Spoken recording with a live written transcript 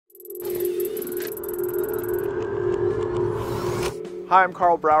Hi, I'm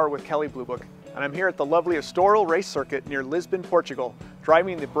Karl Brauer with Kelly Blue Book, and I'm here at the lovely Estoril race circuit near Lisbon, Portugal,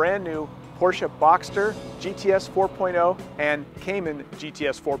 driving the brand new Porsche Boxster GTS 4.0 and Cayman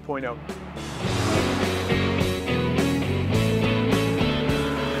GTS 4.0.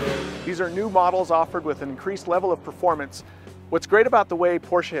 These are new models offered with an increased level of performance. What's great about the way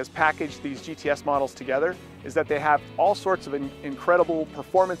Porsche has packaged these GTS models together is that they have all sorts of incredible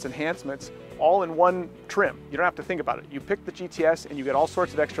performance enhancements all in one trim. You don't have to think about it. You pick the GTS and you get all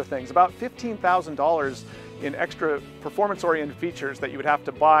sorts of extra things, about $15,000 in extra performance-oriented features that you would have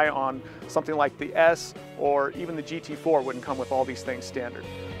to buy on something like the S or even the GT4 wouldn't come with all these things standard.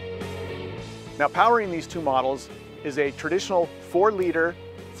 Now, powering these two models is a traditional 4-liter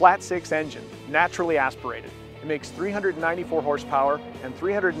flat-six engine, naturally aspirated. It makes 394 horsepower and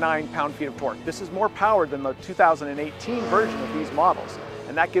 309 pound-feet of torque. This is more power than the 2018 version of these models,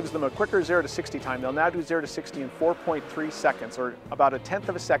 and that gives them a quicker 0 to 60 time. They'll now do 0 to 60 in 4.3 seconds, or about 1/10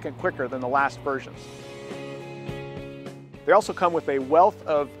 of a second quicker than the last versions. They also come with a wealth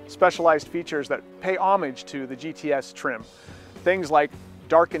of specialized features that pay homage to the GTS trim. Things like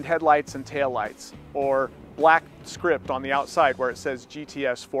darkened headlights and taillights, or black script on the outside where it says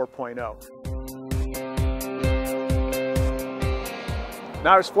GTS 4.0.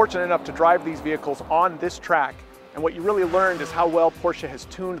 Now, I was fortunate enough to drive these vehicles on this track, and what you really learned is how well Porsche has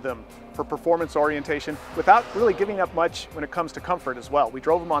tuned them for performance orientation without really giving up much when it comes to comfort as well. We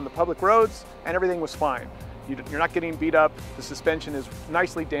drove them on the public roads and everything was fine. You're not getting beat up, the suspension is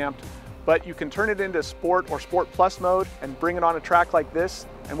nicely damped, but you can turn it into Sport or Sport Plus mode and bring it on a track like this,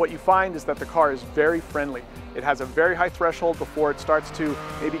 and what you find is that the car is very friendly. It has a very high threshold before it starts to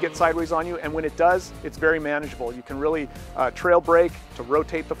maybe get sideways on you, and when it does, it's very manageable. You can really trail brake to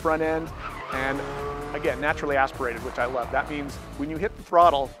rotate the front end, and again, naturally aspirated, which I love. That means when you hit the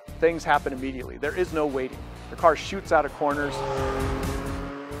throttle, things happen immediately. There is no waiting. The car shoots out of corners.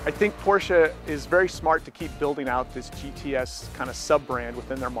 I think Porsche is very smart to keep building out this GTS kind of sub-brand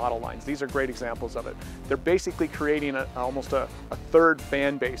within their model lines. These are great examples of it. They're basically creating almost a third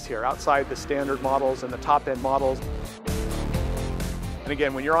fan base here, outside the standard models and the top-end models. And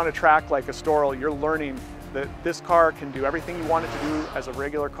again, when you're on a track like Estoril, you're learning that this car can do everything you want it to do as a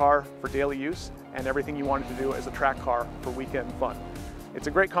regular car for daily use, and everything you want it to do as a track car for weekend fun. It's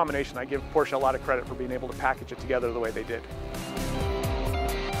a great combination. I give Porsche a lot of credit for being able to package it together the way they did.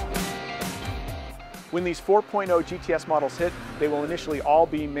 When these 4.0 GTS models hit, they will initially all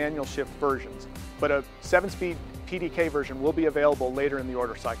be manual shift versions, but a 7-speed PDK version will be available later in the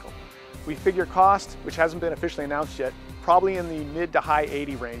order cycle. We figure cost, which hasn't been officially announced yet, probably in the mid to high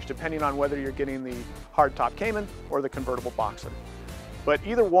 80 range, depending on whether you're getting the hardtop Cayman or the convertible Boxster. But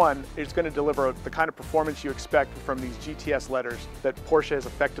either one is going to deliver the kind of performance you expect from these GTS letters that Porsche has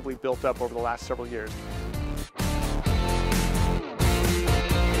effectively built up over the last several years.